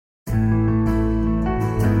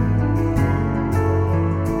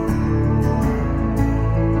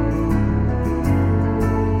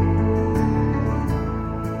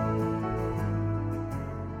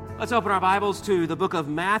Let's open our Bibles to the book of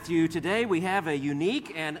Matthew. Today we have a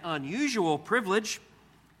unique and unusual privilege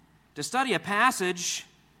to study a passage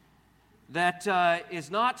that is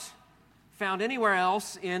not found anywhere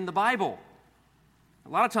else in the Bible. A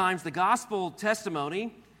lot of times the gospel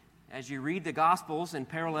testimony, as you read the Gospels in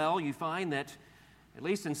parallel, you find that, at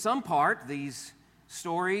least in some part, these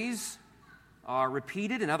stories are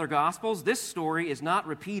repeated in other Gospels. This story is not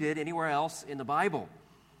repeated anywhere else in the Bible.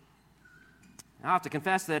 I have to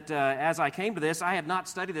confess that as I came to this, I had not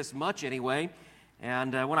studied this much anyway,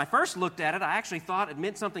 and when I first looked at it, I actually thought it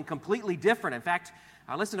meant something completely different. In fact,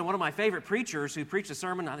 I listened to one of my favorite preachers who preached a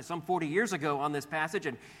sermon some 40 years ago on this passage,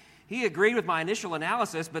 and he agreed with my initial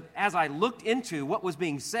analysis, but as I looked into what was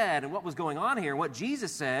being said and what was going on here, what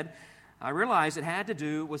Jesus said, I realized it had to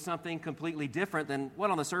do with something completely different than what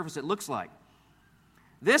on the surface it looks like.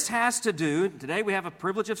 This has to do, today we have a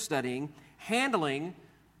privilege of studying, handling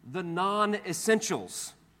the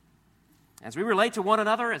non-essentials. As we relate to one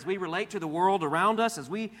another, as we relate to the world around us, as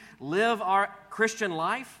we live our Christian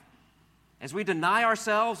life, as we deny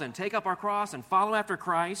ourselves and take up our cross and follow after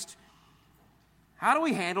Christ, how do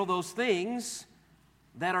we handle those things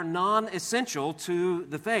that are non-essential to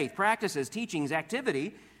the faith? Practices, teachings,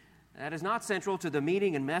 activity that is not central to the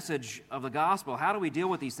meaning and message of the gospel. How do we deal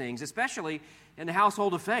with these things, especially in the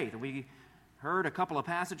household of faith? We heard a couple of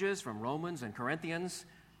passages from Romans and Corinthians,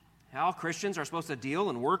 how Christians are supposed to deal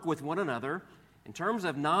and work with one another in terms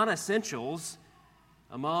of non-essentials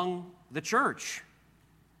among the church.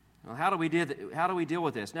 Well, how do we deal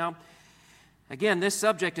with this? Now, again, this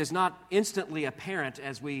subject is not instantly apparent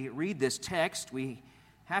as we read this text. We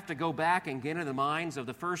have to go back and get into the minds of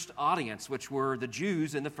the first audience, which were the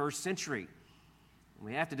Jews in the first century.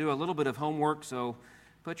 We have to do a little bit of homework, so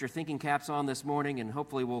put your thinking caps on this morning, and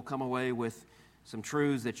hopefully we'll come away with some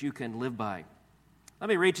truths that you can live by. Let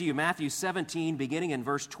me read to you Matthew 17, beginning in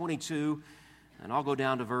verse 22, and I'll go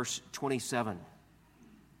down to verse 27.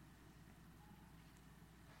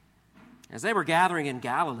 As they were gathering in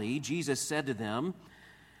Galilee, Jesus said to them,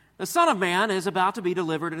 "The Son of Man is about to be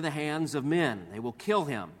delivered into the hands of men. They will kill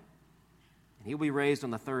him, and he will be raised on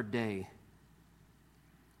the third day."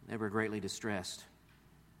 They were greatly distressed.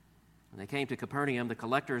 When they came to Capernaum, the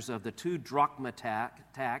collectors of the 2 drachma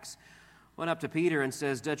tax went up to Peter and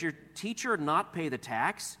says, "Does your teacher not pay the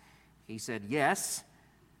tax?" He said, "Yes."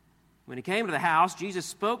 When he came to the house, Jesus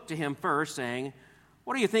spoke to him first, saying,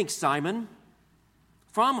 "What do you think, Simon?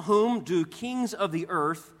 From whom do kings of the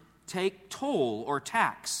earth take toll or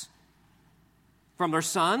tax? From their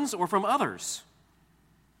sons or from others?"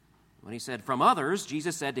 When he said, "From others,"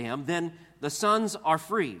 Jesus said to him, "Then the sons are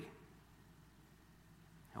free.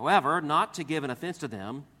 However, not to give an offense to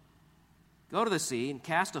them, go to the sea and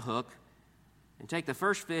cast a hook and take the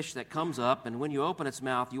first fish that comes up, and when you open its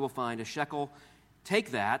mouth, you will find a shekel. Take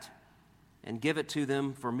that and give it to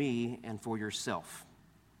them for me and for yourself."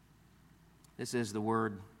 This is the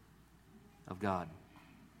word of God.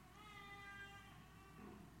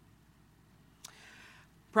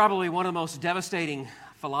 Probably one of the most devastating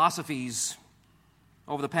philosophies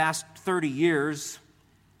over the past 30 years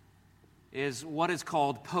is what is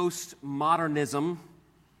called postmodernism.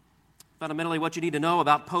 Fundamentally, what you need to know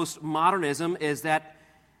about postmodernism is that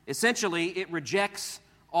essentially it rejects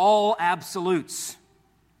all absolutes.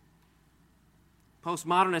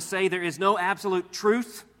 Postmodernists say there is no absolute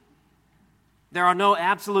truth. There are no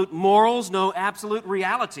absolute morals, no absolute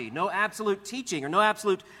reality, no absolute teaching, or no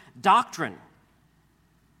absolute doctrine.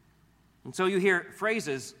 And so you hear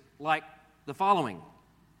phrases like the following: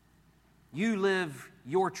 "You live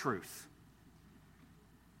your truth."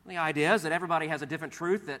 The idea is that everybody has a different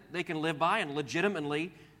truth that they can live by and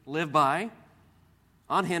legitimately live by,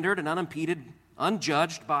 unhindered and unimpeded,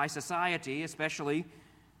 unjudged by society, especially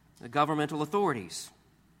the governmental authorities.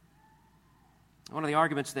 One of the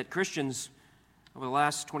arguments that Christians over the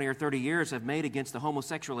last 20 or 30 years have made against the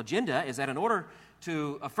homosexual agenda is that in order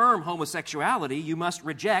to affirm homosexuality, you must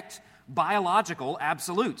reject biological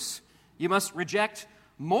absolutes. You must reject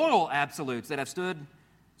moral absolutes that have stood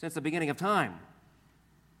since the beginning of time.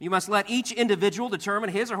 You must let each individual determine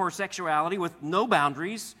his or her sexuality with no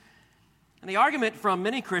boundaries. And the argument from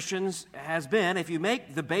many Christians has been, if you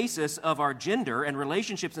make the basis of our gender and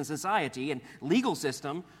relationships in society and legal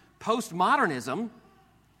system postmodernism,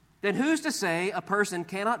 then who's to say a person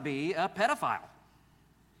cannot be a pedophile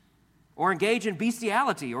or engage in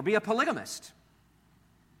bestiality or be a polygamist?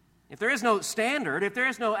 If there is no standard, if there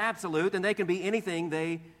is no absolute, then they can be anything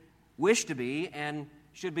they wish to be and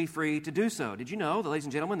should be free to do so. Did you know, ladies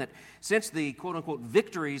and gentlemen, that since the quote-unquote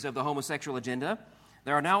victories of the homosexual agenda,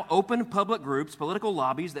 there are now open public groups, political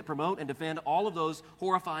lobbies that promote and defend all of those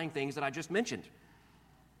horrifying things that I just mentioned?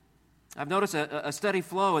 I've noticed a steady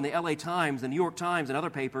flow in the LA Times, the New York Times, and other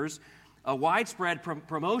papers, a widespread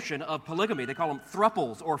promotion of polygamy. They call them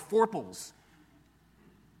thruples or fourples,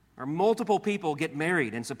 where multiple people get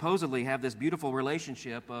married and supposedly have this beautiful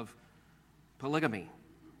relationship of polygamy.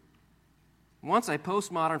 Once a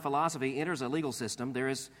postmodern philosophy enters a legal system, there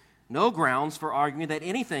is no grounds for arguing that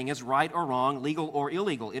anything is right or wrong, legal or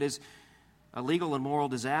illegal. It is a legal and moral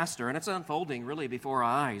disaster, and it's unfolding really before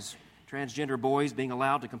our eyes. Transgender boys being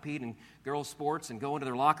allowed to compete in girls' sports and go into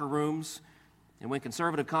their locker rooms. And when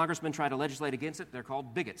conservative congressmen try to legislate against it, they're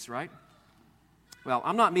called bigots, right? Well,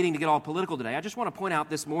 I'm not meaning to get all political today. I just want to point out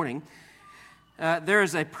this morning there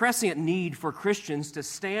is a prescient need for Christians to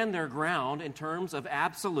stand their ground in terms of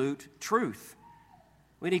absolute truth.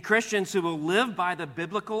 We need Christians who will live by the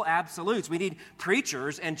biblical absolutes. We need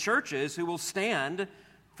preachers and churches who will stand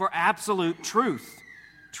for absolute truth,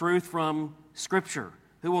 truth from Scripture,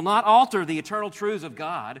 who will not alter the eternal truths of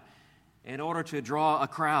God in order to draw a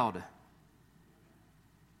crowd.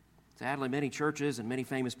 Sadly, many churches and many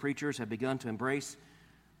famous preachers have begun to embrace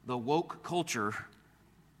the woke culture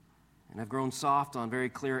and have grown soft on very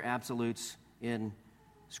clear absolutes in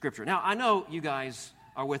Scripture. Now, I know you guys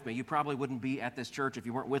are with me. You probably wouldn't be at this church if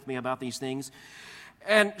you weren't with me about these things.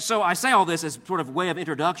 And so I say all this as sort of way of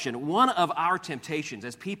introduction. One of our temptations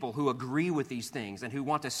as people who agree with these things and who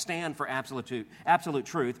want to stand for absolute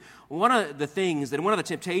truth, one of the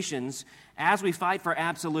temptations as we fight for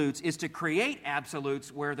absolutes is to create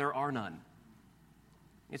absolutes where there are none.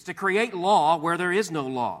 It's to create law where there is no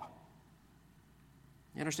law.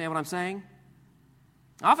 You understand what I'm saying?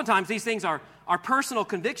 Oftentimes these things are personal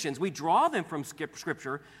convictions. We draw them from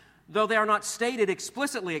Scripture, though they are not stated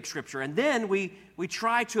explicitly in Scripture. And then we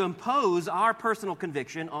try to impose our personal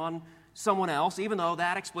conviction on someone else, even though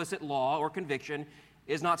that explicit law or conviction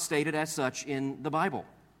is not stated as such in the Bible.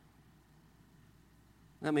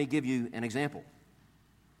 Let me give you an example.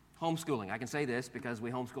 Homeschooling. I can say this because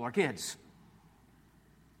we homeschool our kids.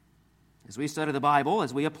 As we study the Bible,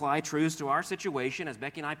 as we apply truths to our situation, as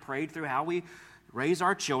Becky and I prayed through how we raise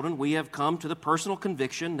our children, we have come to the personal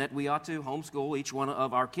conviction that we ought to homeschool each one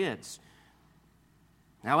of our kids.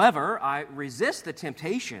 However, I resist the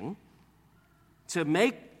temptation to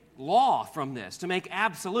make law from this, to make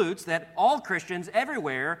absolutes that all Christians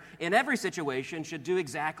everywhere, in every situation, should do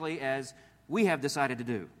exactly as we have decided to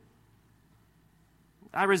do.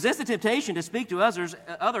 I resist the temptation to speak to others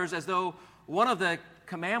as though one of the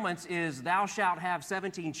commandments is thou shalt have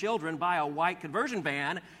 17 children, buy a white conversion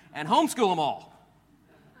van, and homeschool them all.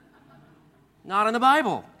 Not in the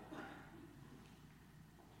Bible.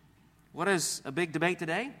 What is a big debate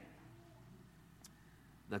today?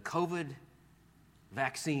 The COVID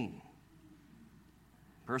vaccine.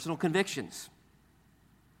 Personal convictions.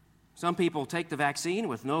 Some people take the vaccine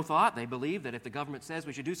with no thought. They believe that if the government says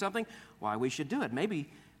we should do something, why we should do it. Maybe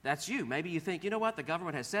that's you. Maybe you think, you know what, the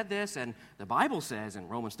government has said this, and the Bible says in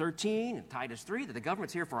Romans 13 and Titus 3 that the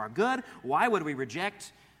government's here for our good. Why would we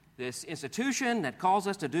reject this institution that calls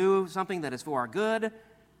us to do something that is for our good?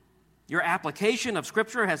 Your application of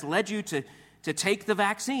Scripture has led you to take the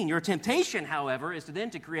vaccine. Your temptation, however, is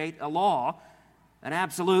to create a law, an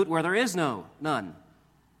absolute where there is none.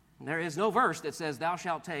 There is no verse that says thou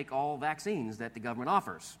shalt take all vaccines that the government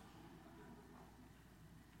offers.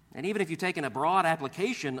 And even if you've taken a broad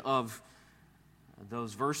application of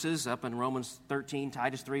those verses up in Romans 13,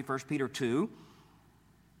 Titus 3, 1 Peter 2,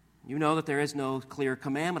 you know that there is no clear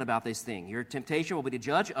commandment about this thing. Your temptation will be to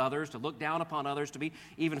judge others, to look down upon others, to be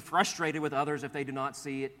even frustrated with others if they do not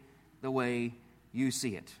see it the way you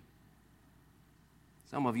see it.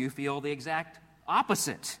 Some of you feel the exact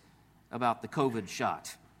opposite about the COVID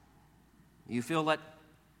shot. You feel that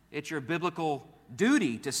it's your biblical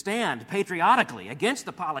duty to stand patriotically against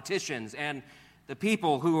the politicians and the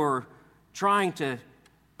people who are trying to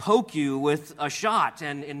poke you with a shot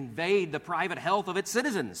and invade the private health of its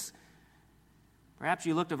citizens. Perhaps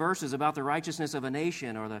you look to verses about the righteousness of a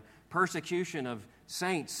nation or the persecution of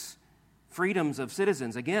saints, freedoms of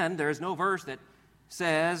citizens. Again, there is no verse that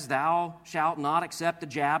says, thou shalt not accept a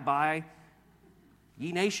jab by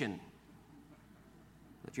ye nation.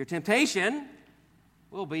 But your temptation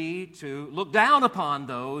will be to look down upon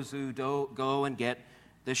those who go and get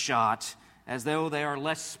the shot as though they are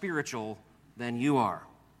less spiritual than you are.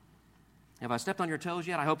 Have I stepped on your toes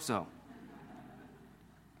yet? I hope so.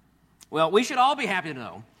 Well, we should all be happy to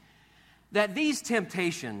know that these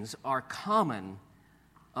temptations are common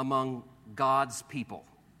among God's people.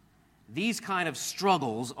 These kind of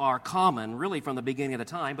struggles are common really from the beginning of the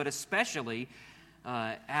time, but especially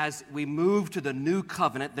as we move to the new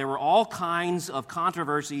covenant. There were all kinds of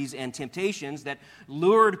controversies and temptations that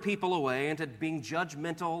lured people away into being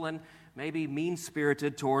judgmental and maybe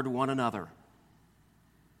mean-spirited toward one another.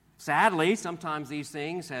 Sadly, sometimes these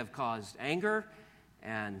things have caused anger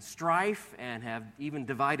and strife and have even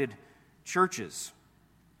divided churches.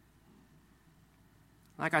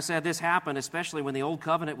 Like I said, this happened especially when the Old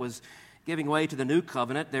Covenant was giving way to the New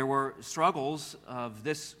Covenant. There were struggles of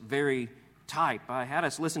this very type. I had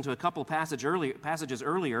us listen to a couple of passages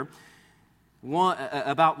earlier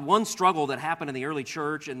about one struggle that happened in the early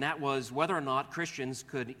church, and that was whether or not Christians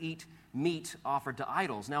could eat meat offered to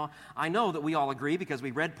idols. Now, I know that we all agree because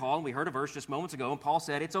we read Paul and we heard a verse just moments ago, and Paul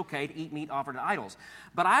said it's okay to eat meat offered to idols.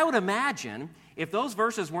 But I would imagine if those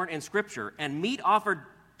verses weren't in Scripture and meat offered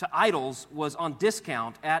to idols was on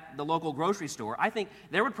discount at the local grocery store, I think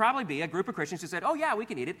there would probably be a group of Christians who said, oh yeah, we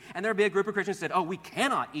can eat it, and there would be a group of Christians who said, oh, we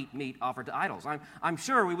cannot eat meat offered to idols. I'm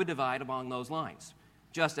sure we would divide along those lines,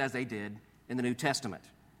 just as they did in the New Testament.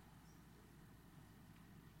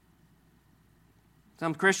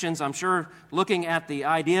 Some Christians, I'm sure, looking at the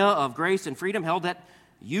idea of grace and freedom, held that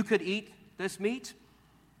you could eat this meat.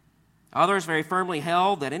 Others very firmly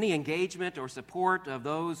held that any engagement or support of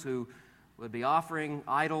those who would be offering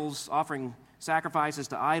sacrifices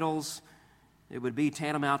to idols, it would be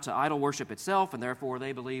tantamount to idol worship itself, and therefore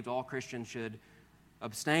they believed all Christians should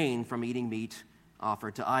abstain from eating meat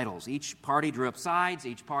offered to idols. Each party drew up sides.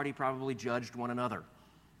 Each party probably judged one another.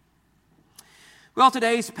 Well,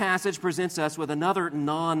 today's passage presents us with another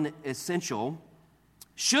non-essential.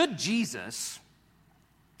 Should Jesus,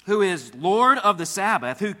 who is Lord of the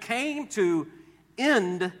Sabbath, who came to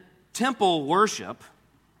end temple worship,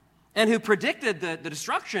 and who predicted the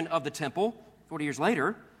destruction of the temple 40 years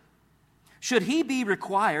later, should he be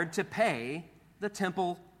required to pay the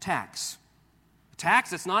temple tax? A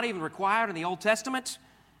tax that's not even required in the Old Testament.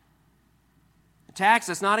 A tax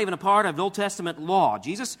that's not even a part of Old Testament law.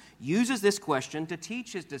 Jesus uses this question to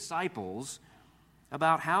teach his disciples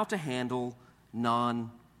about how to handle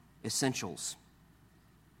non-essentials.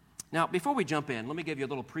 Now, before we jump in, let me give you a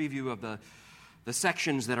little preview of the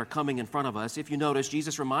sections that are coming in front of us. If you notice,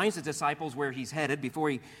 Jesus reminds his disciples where he's headed before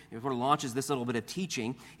he launches this little bit of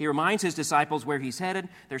teaching. He reminds his disciples where he's headed.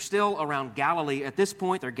 They're still around Galilee at this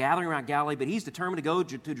point. They're gathering around Galilee, but he's determined to go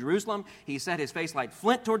to Jerusalem. He set his face like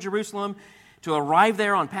flint toward Jerusalem to arrive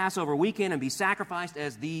there on Passover weekend and be sacrificed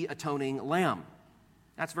as the atoning lamb.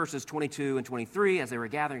 That's verses 22 and 23. As they were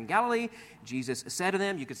gathering in Galilee, Jesus said to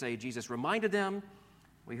them, you could say Jesus reminded them.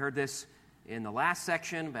 We heard this in the last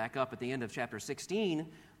section, back up at the end of chapter 16,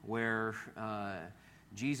 where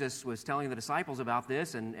Jesus was telling the disciples about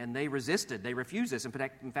this, and they resisted. They refused this. In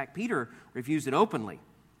fact, Peter refused it openly.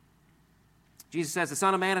 Jesus says, the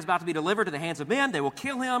Son of Man is about to be delivered to the hands of men. They will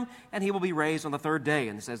kill him, and he will be raised on the third day.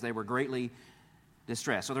 And it says they were greatly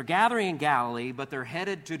distressed. So they're gathering in Galilee, but they're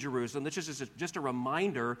headed to Jerusalem. This is just a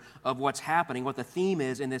reminder of what's happening, what the theme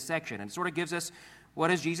is in this section. And it sort of gives us what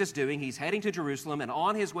is Jesus doing. He's heading to Jerusalem, and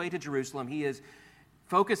on his way to Jerusalem, he is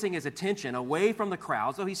focusing his attention away from the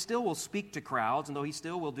crowds, though he still will speak to crowds, and though he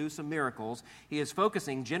still will do some miracles. He is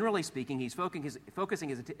focusing, generally speaking, he's focusing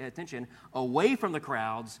his attention away from the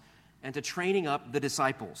crowds and to training up the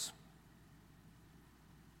disciples.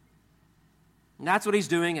 And that's what he's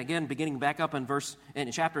doing, again, beginning back up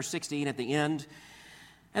in chapter 16 at the end.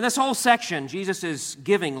 And this whole section, Jesus is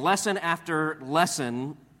giving lesson after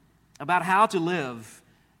lesson about how to live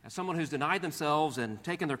as someone who's denied themselves and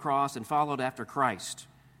taken their cross and followed after Christ.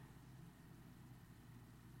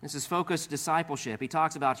 This is focused discipleship. He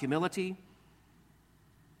talks about humility.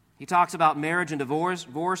 He talks about marriage and divorce.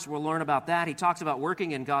 We'll learn about that. He talks about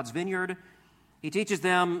working in God's vineyard. He teaches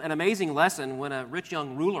them an amazing lesson when a rich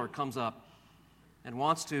young ruler comes up and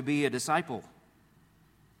wants to be a disciple.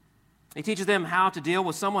 He teaches them how to deal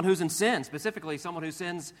with someone who's in sin, specifically someone who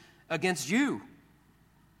sins against you.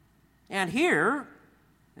 And here,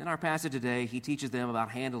 in our passage today, he teaches them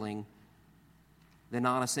about handling the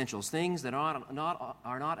non-essentials, things that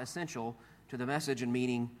are not essential to the message and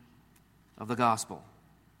meaning of the gospel.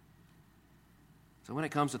 So when it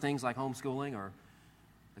comes to things like homeschooling or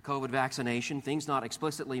the COVID vaccination, things not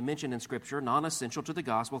explicitly mentioned in Scripture, non-essential to the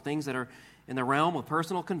gospel, things that are in the realm of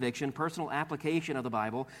personal conviction, personal application of the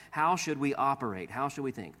Bible, how should we operate? How should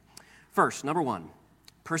we think? First, number one,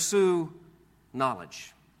 pursue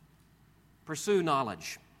knowledge. Pursue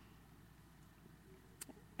knowledge.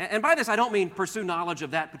 And by this, I don't mean pursue knowledge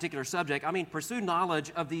of that particular subject. I mean pursue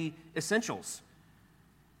knowledge of the essentials.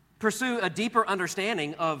 Pursue a deeper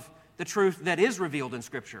understanding of the truth that is revealed in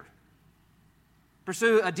Scripture.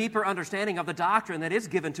 Pursue a deeper understanding of the doctrine that is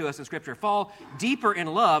given to us in Scripture. Fall deeper in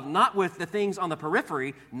love, not with the things on the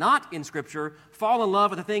periphery, not in Scripture. Fall in love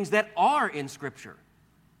with the things that are in Scripture.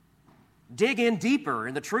 Dig in deeper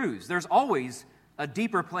in the truths. There's always a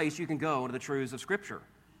deeper place you can go into the truths of Scripture.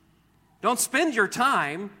 Don't spend your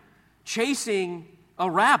time chasing a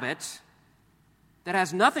rabbit that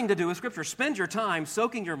has nothing to do with Scripture. Spend your time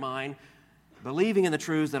soaking your mind, believing in the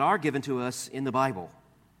truths that are given to us in the Bible.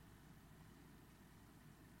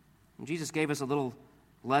 And Jesus gave us a little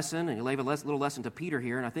lesson, and he gave a little lesson to Peter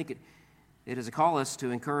here, and I think it is a call us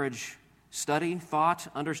to encourage study, thought,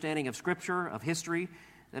 understanding of Scripture, of history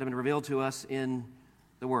that have been revealed to us in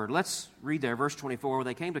the Word. Let's read there, verse 24. When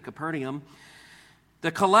they came to Capernaum,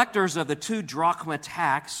 the collectors of the 2 drachma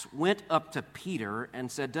tax went up to Peter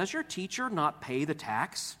and said, "Does your teacher not pay the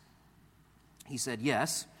tax?" He said,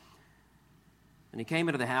 "Yes." And he came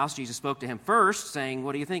into the house. Jesus spoke to him first, saying,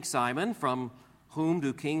 "What do you think, Simon? From whom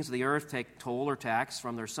do kings of the earth take toll or tax,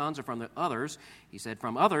 from their sons or from the others?" He said,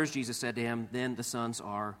 "From others." Jesus said to him, "Then the sons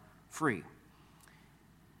are free."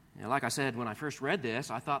 Now, like I said, when I first read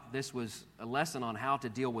this, I thought this was a lesson on how to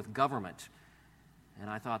deal with government. And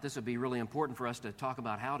I thought this would be really important for us to talk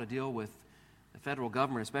about how to deal with the federal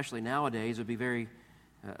government, especially nowadays. It would be very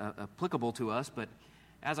applicable to us. But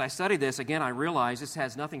as I studied this, again, I realized this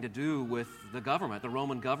has nothing to do with the government, the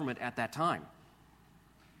Roman government at that time.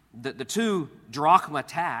 The 2 drachma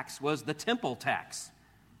tax was the temple tax.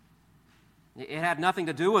 It had nothing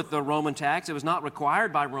to do with the Roman tax. It was not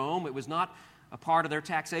required by Rome. It was not a part of their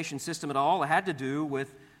taxation system at all. It had to do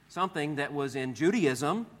with something that was in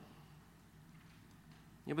Judaism.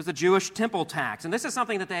 It was the Jewish temple tax. And this is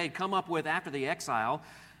something that they had come up with after the exile,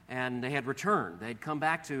 and they had returned. They had come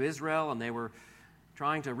back to Israel, and they were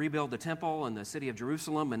trying to rebuild the temple and the city of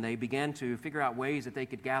Jerusalem, and they began to figure out ways that they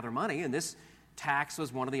could gather money, and this tax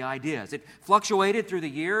was one of the ideas. It fluctuated through the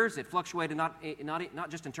years. It fluctuated not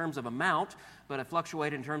just in terms of amount, but it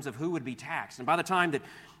fluctuated in terms of who would be taxed. And by the time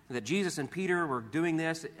that Jesus and Peter were doing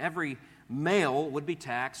this, every male would be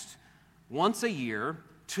taxed once a year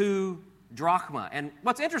 2 drachma. And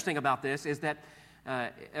what's interesting about this is that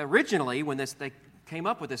originally, when they came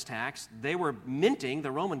up with this tax, the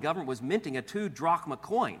Roman government was minting a 2 drachma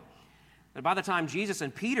coin. But by the time Jesus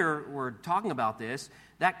and Peter were talking about this,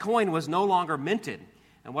 that coin was no longer minted.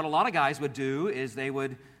 And what a lot of guys would do is they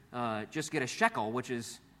would just get a shekel, which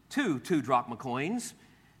is 2 drachma coins,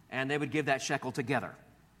 and they would give that shekel together.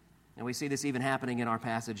 And we see this even happening in our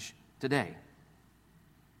passage today.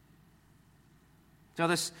 So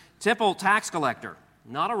this temple tax collector,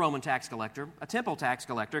 not a Roman tax collector, a temple tax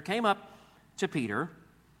collector, came up to Peter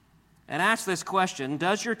and asked this question,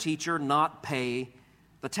 "Does your teacher not pay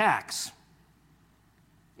the tax?"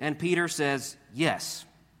 And Peter says, "Yes."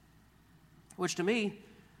 Which to me,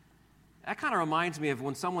 that kind of reminds me of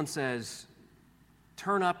when someone says,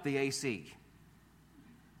 "Turn up the AC."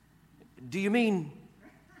 Do you mean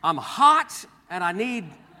I'm hot and I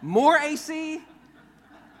need more AC?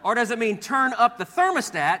 Or does it mean turn up the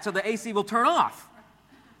thermostat so the AC will turn off?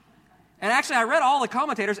 And actually, I read all the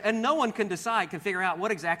commentators, and no one can figure out what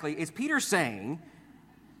exactly is Peter saying.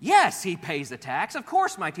 Yes, he pays the tax. Of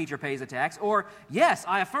course my teacher pays the tax. Or, yes,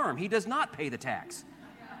 I affirm, he does not pay the tax.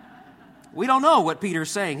 We don't know what Peter's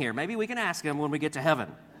saying here. Maybe we can ask him when we get to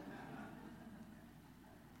heaven.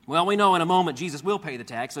 Well, we know in a moment Jesus will pay the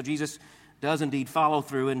tax, so Jesus does indeed follow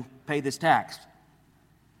through and pay this tax.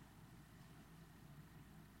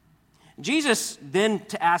 Jesus then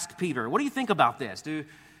asked Peter, "What do you think about this? Do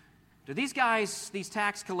these guys, these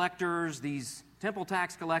tax collectors, these temple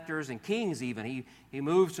tax collectors and kings even, he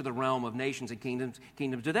moves to the realm of nations and kingdoms,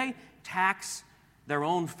 do they tax their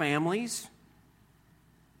own families?"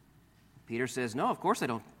 Peter says, "No, of course they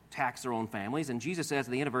don't tax their own families." And Jesus says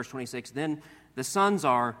at the end of verse 26, "Then the sons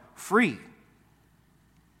are free."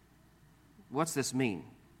 What's this mean?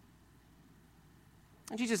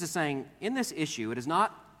 And Jesus is saying, in this issue, it is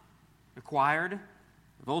not required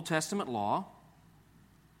of Old Testament law.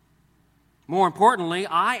 More importantly,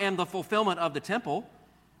 I am the fulfillment of the temple.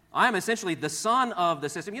 I am essentially the son of the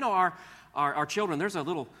system. You know, our children, there's a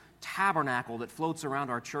little tabernacle that floats around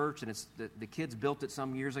our church, and it's the kids built it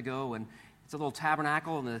some years ago, and it's a little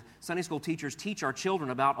tabernacle, and the Sunday school teachers teach our children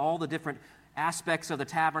about all the different aspects of the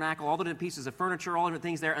tabernacle, all the different pieces of furniture, all the different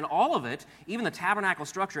things there, and all of it, even the tabernacle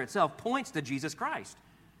structure itself, points to Jesus Christ.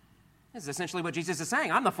 This is essentially what Jesus is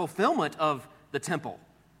saying. I'm the fulfillment of the temple.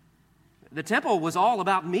 The temple was all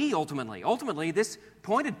about me, ultimately. Ultimately, this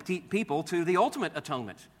pointed people to the ultimate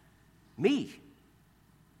atonement, me.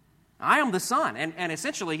 I am the Son. And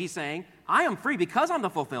essentially, he's saying, I am free because I'm the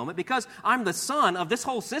fulfillment, because I'm the Son of this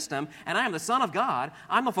whole system, and I am the Son of God.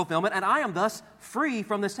 I'm the fulfillment, and I am thus free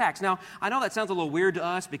from this tax. Now, I know that sounds a little weird to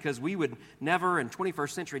us because we would never, in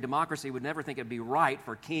 21st century democracy, would never think it'd be right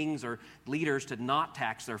for kings or leaders to not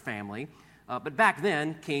tax their family. But back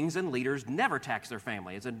then, kings and leaders never taxed their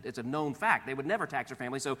family. It's a known fact. They would never tax their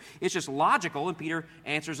family. So it's just logical, and Peter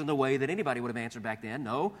answers in the way that anybody would have answered back then.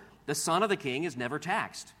 No, the son of the king is never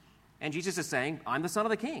taxed. And Jesus is saying, I'm the son of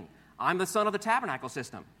the king. I'm the son of the tabernacle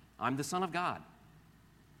system. I'm the son of God.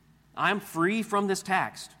 I'm free from this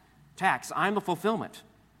tax. I'm the fulfillment.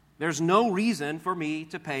 There's no reason for me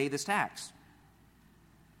to pay this tax.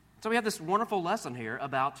 So we have this wonderful lesson here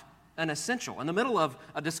about an essential. In the middle of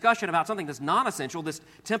a discussion about something that's non-essential, this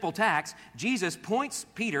temple tax, Jesus points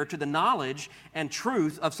Peter to the knowledge and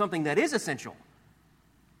truth of something that is essential.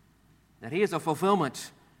 That he is a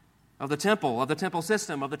fulfillment of the temple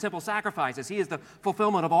system, of the temple sacrifices. He is the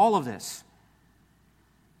fulfillment of all of this.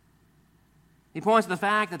 He points to the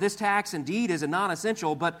fact that this tax indeed is a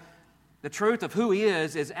non-essential, but the truth of who he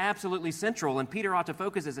is absolutely central, and Peter ought to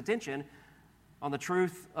focus his attention on the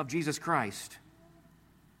truth of Jesus Christ.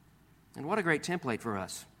 And what a great template for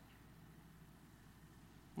us.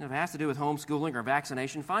 If it has to do with homeschooling or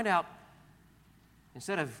vaccination, find out,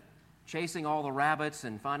 instead of chasing all the rabbits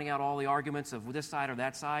and finding out all the arguments of this side or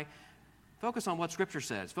that side, focus on what Scripture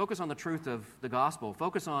says. Focus on the truth of the gospel.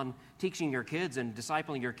 Focus on teaching your kids and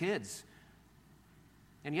discipling your kids.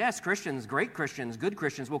 And yes, Christians, great Christians, good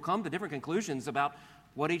Christians, will come to different conclusions about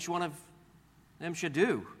what each one of them should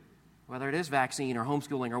do, whether it is vaccine or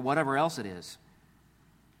homeschooling or whatever else it is.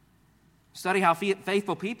 Study how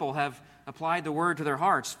faithful people have applied the word to their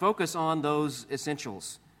hearts. Focus on those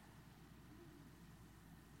essentials.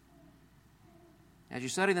 As you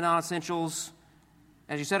study the non-essentials,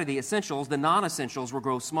 the non-essentials will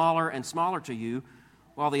grow smaller and smaller to you,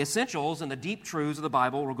 while the essentials and the deep truths of the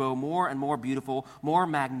Bible will grow more and more beautiful, more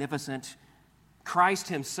magnificent. Christ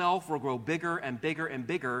himself will grow bigger and bigger and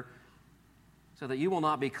bigger, so that you will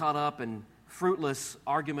not be caught up in fruitless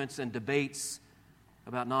arguments and debates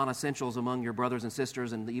about non-essentials among your brothers and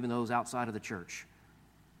sisters and even those outside of the church.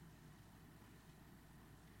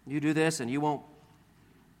 You do this and you won't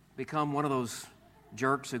become one of those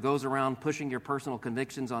jerks who goes around pushing your personal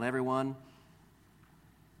convictions on everyone.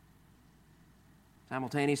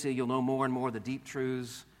 Simultaneously, you'll know more and more the deep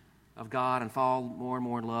truths of God and fall more and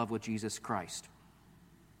more in love with Jesus Christ.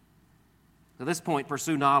 At this point,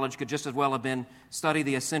 pursue knowledge could just as well have been study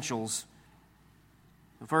the essentials.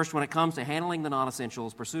 First, when it comes to handling the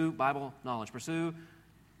non-essentials, pursue Bible knowledge. Pursue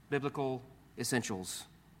biblical essentials.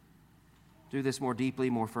 Do this more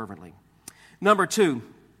deeply, more fervently. Number 2,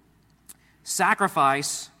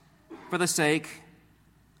 sacrifice for the sake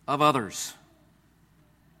of others.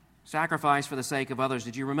 Sacrifice for the sake of others.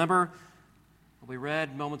 Did you remember what we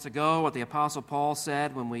read moments ago, what the Apostle Paul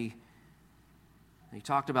said when he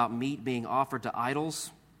talked about meat being offered to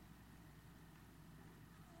idols?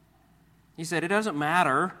 He said, it doesn't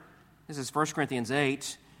matter, this is 1 Corinthians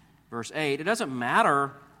 8, verse 8, it doesn't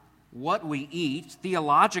matter what we eat.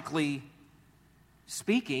 Theologically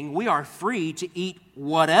speaking, we are free to eat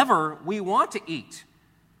whatever we want to eat.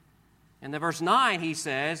 In the verse 9, he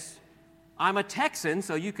says, I'm a Texan,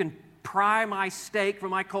 so you can pry my steak from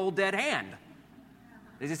my cold, dead hand.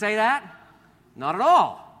 Does he say that? Not at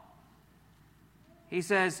all. He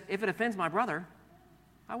says, if it offends my brother,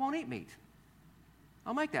 I won't eat meat.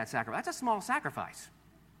 I'll make that sacrifice. That's a small sacrifice.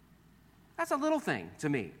 That's a little thing to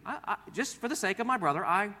me. Just for the sake of my brother,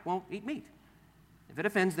 I won't eat meat. If it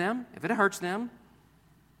offends them, if it hurts them,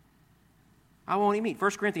 I won't eat meat.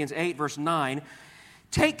 1 Corinthians 8, verse 9,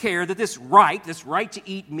 take care that this right to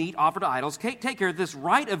eat meat offered to idols, take care that this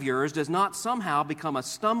right of yours does not somehow become a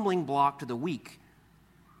stumbling block to the weak.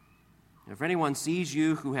 If anyone sees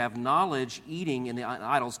you who have knowledge eating in the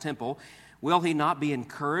idol's temple, will he not be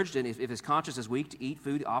encouraged, and if his conscience is weak, to eat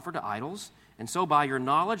food offered to idols? And so by your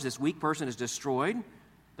knowledge, this weak person is destroyed,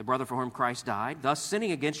 the brother for whom Christ died, thus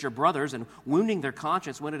sinning against your brothers and wounding their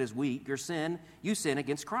conscience when it is weak, you sin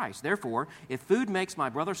against Christ. Therefore, if food makes my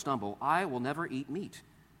brother stumble, I will never eat meat,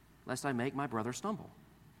 lest I make my brother stumble.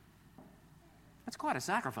 That's quite a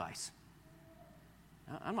sacrifice.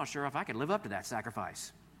 I'm not sure if I could live up to that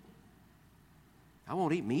sacrifice. I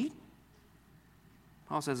won't eat meat?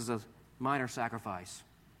 Paul says it's a minor sacrifice.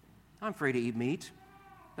 I'm free to eat meat,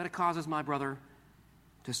 but it causes my brother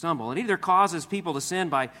to stumble. It either causes people to sin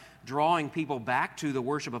by drawing people back to the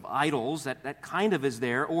worship of idols, that kind of is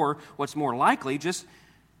there, or what's more likely, just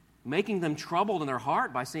making them troubled in their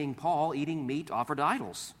heart by seeing Paul eating meat offered to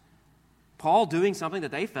idols. Paul doing something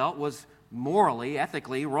that they felt was morally,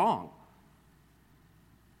 ethically wrong.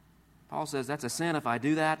 Paul says that's a sin if I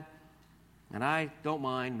do that, and I don't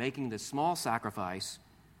mind making this small sacrifice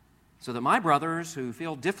so that my brothers who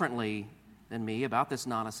feel differently than me about this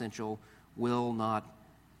non-essential will not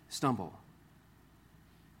stumble.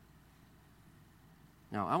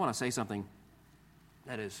 Now, I want to say something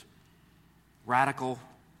that is radical,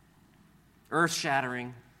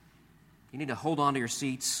 earth-shattering. You need to hold on to your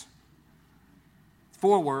seats.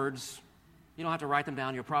 4 words. You don't have to write them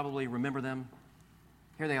down. You'll probably remember them.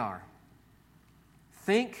 Here they are.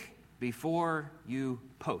 Think before you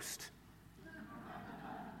post.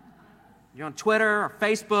 You're on Twitter or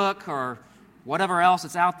Facebook or whatever else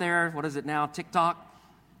that's out there. What is it now? TikTok?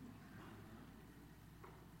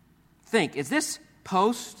 Think, is this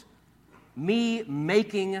post me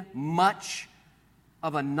making much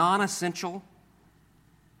of a non-essential?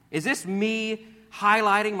 Is this me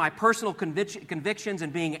highlighting my personal convictions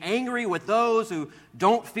and being angry with those who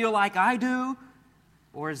don't feel like I do?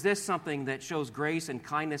 Or is this something that shows grace and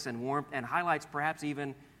kindness and warmth and highlights perhaps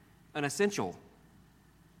even an essential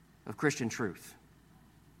of Christian truth?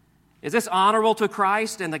 Is this honorable to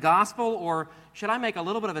Christ and the gospel, or should I make a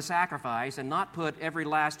little bit of a sacrifice and not put every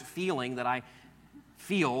last feeling that I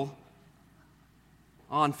feel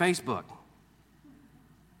on Facebook?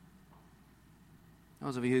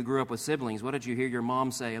 Those of you who grew up with siblings, what did you hear your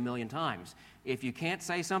mom say a million times? If you can't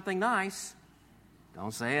say something nice,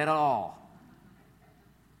 don't say it at all.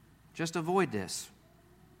 Just avoid this.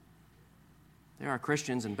 There are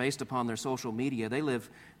Christians, and based upon their social media, they live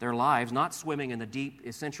their lives not swimming in the deep,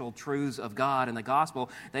 essential truths of God and the gospel.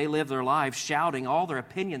 They live their lives shouting all their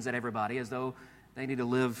opinions at everybody as though they need to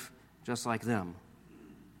live just like them.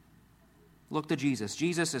 Look to Jesus.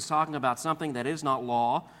 Jesus is talking about something that is not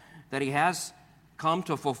law, that he has come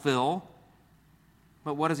to fulfill.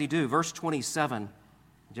 But what does he do? Verse 27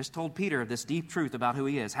 just told Peter this deep truth about who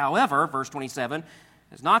he is. However, verse 27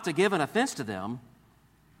 is not to give an offense to them.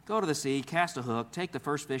 Go to the sea, cast a hook, take the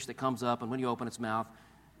first fish that comes up, and when you open its mouth,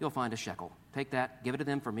 you'll find a shekel. Take that, give it to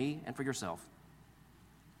them for me and for yourself.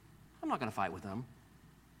 I'm not going to fight with them.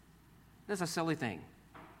 This is a silly thing.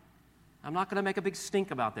 I'm not going to make a big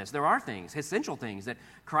stink about this. There are things, essential things, that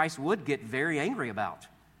Christ would get very angry about.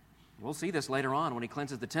 We'll see this later on when he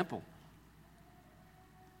cleanses the temple.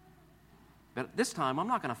 But this time, I'm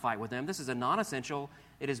not going to fight with them. This is a non-essential.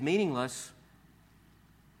 It is meaningless.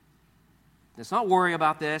 Let's not worry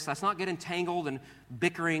about this. Let's not get entangled in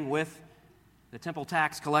bickering with the temple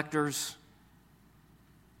tax collectors.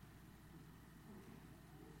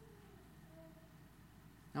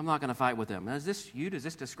 I'm not going to fight with them. Now, is this you? Does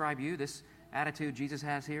this describe you, this attitude Jesus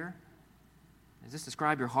has here? Does this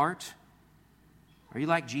describe your heart? Are you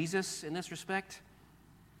like Jesus in this respect?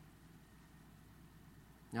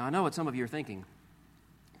 Now, I know what some of you are thinking.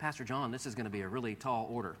 Pastor John, this is going to be a really tall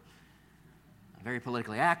order. Very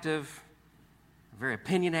politically active, very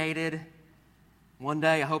opinionated. One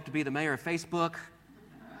day I hope to be the mayor of Facebook.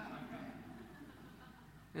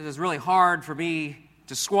 This is really hard for me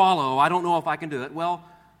to swallow. I don't know if I can do it. Well,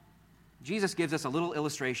 Jesus gives us a little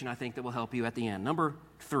illustration, I think, that will help you at the end. Number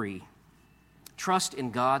 3, trust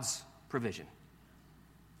in God's provision.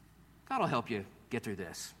 God will help you get through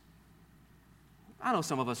this. I know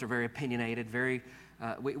some of us are very opinionated,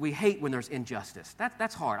 we hate when there's injustice.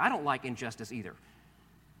 That's hard. I don't like injustice either.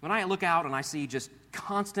 When I look out and I see just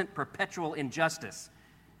constant, perpetual injustice,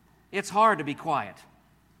 it's hard to be quiet.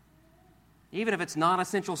 Even if it's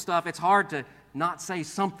non-essential stuff, it's hard to not say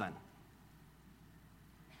something.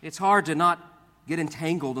 It's hard to not get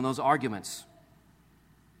entangled in those arguments.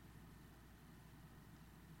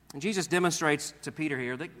 And Jesus demonstrates to Peter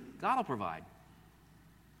here that God will provide.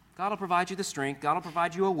 God will provide you the strength. God will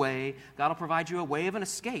provide you a way. God will provide you a way of an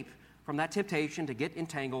escape from that temptation to get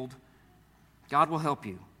entangled. God will help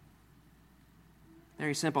you.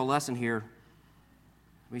 Very simple lesson here.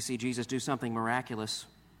 We see Jesus do something miraculous.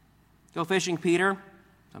 Go fishing, Peter.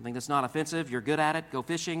 Something that's not offensive. You're good at it. Go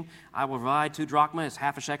fishing. I will provide 2 drachma. It's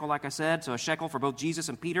half a shekel, like I said. So a shekel for both Jesus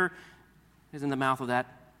and Peter is in the mouth of that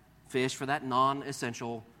fish for that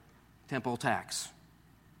non-essential temple tax.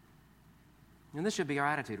 And this should be our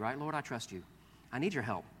attitude, right? Lord, I trust you. I need your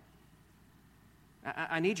help.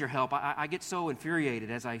 I need your help. I get so infuriated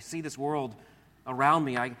as I see this world around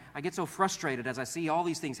me. I get so frustrated as I see all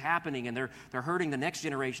these things happening, and they're hurting the next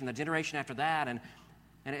generation, the generation after that, and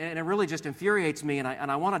it really just infuriates me, and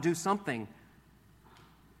I want to do something.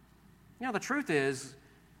 You know, the truth is,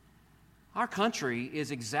 our country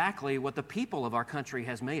is exactly what the people of our country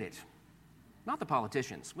has made it, not the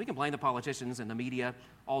politicians. We can blame the politicians and the media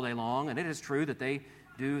all day long, and it is true that they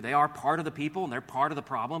are part of the people, and they're part of the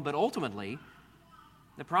problem, but ultimately,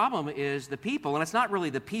 the problem is the people, and it's not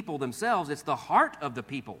really the people themselves, it's the heart of the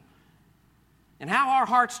people. And how our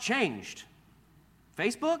hearts changed.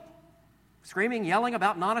 Facebook? Screaming, yelling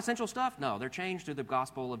about non-essential stuff? No, they're changed through the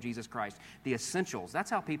gospel of Jesus Christ. The essentials,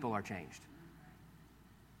 that's how people are changed.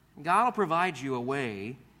 God will provide you a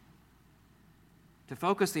way to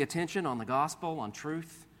focus the attention on the gospel, on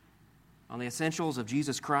truth, on the essentials of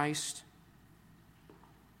Jesus Christ.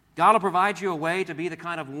 God will provide you a way to be the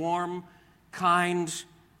kind of warm, kind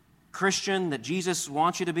Christian that Jesus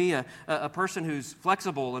wants you to be, a person who's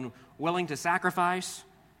flexible and willing to sacrifice.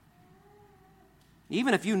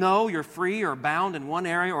 Even if you know you're free or bound in one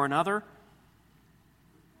area or another,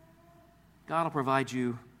 God will provide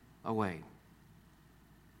you a way.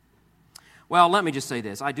 Well, let me just say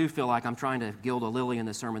this. I do feel like I'm trying to gild a lily in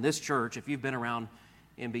this sermon. This church, if you've been around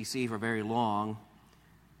NBC for very long,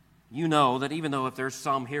 you know that even though if there's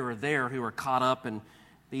some here or there who are caught up in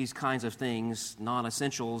these kinds of things,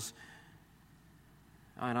 non-essentials,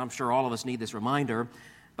 and I'm sure all of us need this reminder,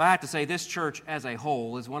 but I have to say this church as a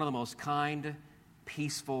whole is one of the most kind,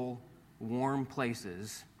 peaceful, warm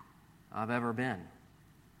places I've ever been.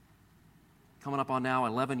 Coming up on now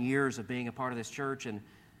 11 years of being a part of this church, and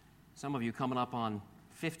some of you coming up on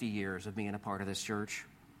 50 years of being a part of this church.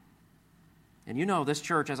 And you know this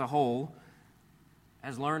church as a whole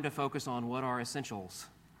has learned to focus on what are essentials.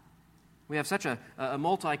 We have such a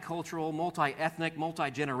multicultural, multi-ethnic,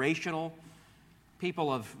 multi-generational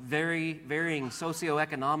people of varying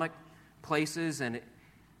socioeconomic places, and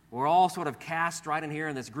we're all sort of cast right in here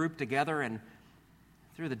in this group together, and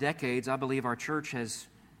through the decades, I believe our church has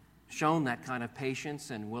shown that kind of patience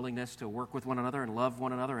and willingness to work with one another and love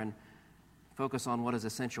one another and focus on what is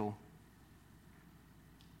essential.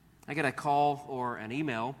 I get a call or an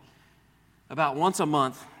email about once a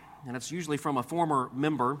month, and it's usually from a former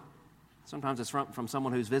member. Sometimes it's from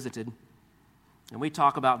someone who's visited. And we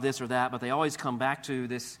talk about this or that, but they always come back to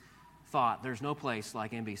this thought: there's no place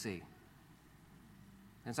like NBC.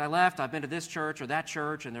 Since I left, I've been to this church or that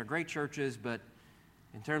church, and they're great churches, but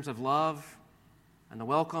in terms of love and the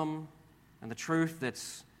welcome and the truth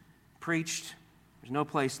that's preached, there's no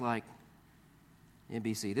place like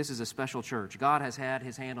NBC. This is a special church. God has had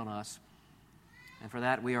His hand on us, and for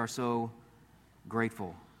that we are so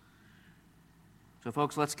grateful. So,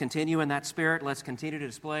 folks, let's continue in that spirit. Let's continue to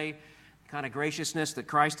display the kind of graciousness that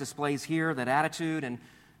Christ displays here, that attitude and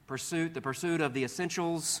pursuit, the pursuit of the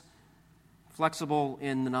essentials, flexible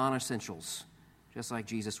in the non-essentials, just like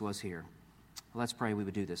Jesus was here. Let's pray we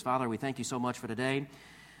would do this. Father, we thank you so much for today.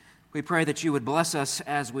 We pray that you would bless us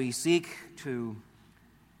as we seek to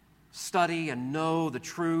study and know the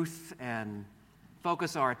truth and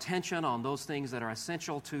focus our attention on those things that are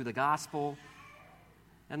essential to the gospel.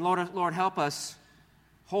 And Lord, help us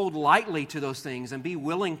hold lightly to those things and be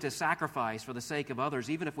willing to sacrifice for the sake of others,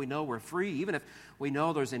 even if we know we're free, even if we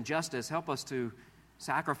know there's injustice. Help us to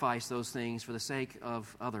sacrifice those things for the sake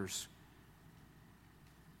of others.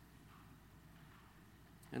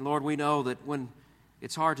 And Lord, we know that when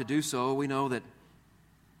it's hard to do so, we know that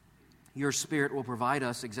your Spirit will provide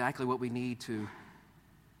us exactly what we need to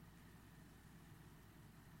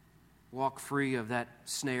walk free of that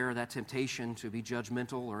snare, that temptation to be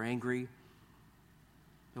judgmental or angry.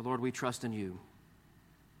 But Lord, we trust in you.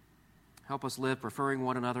 Help us live preferring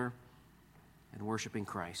one another and worshiping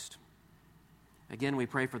Christ. Again, we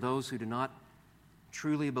pray for those who do not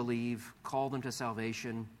truly believe, call them to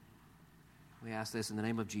salvation. We ask this in the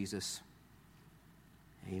name of Jesus.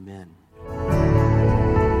 Amen.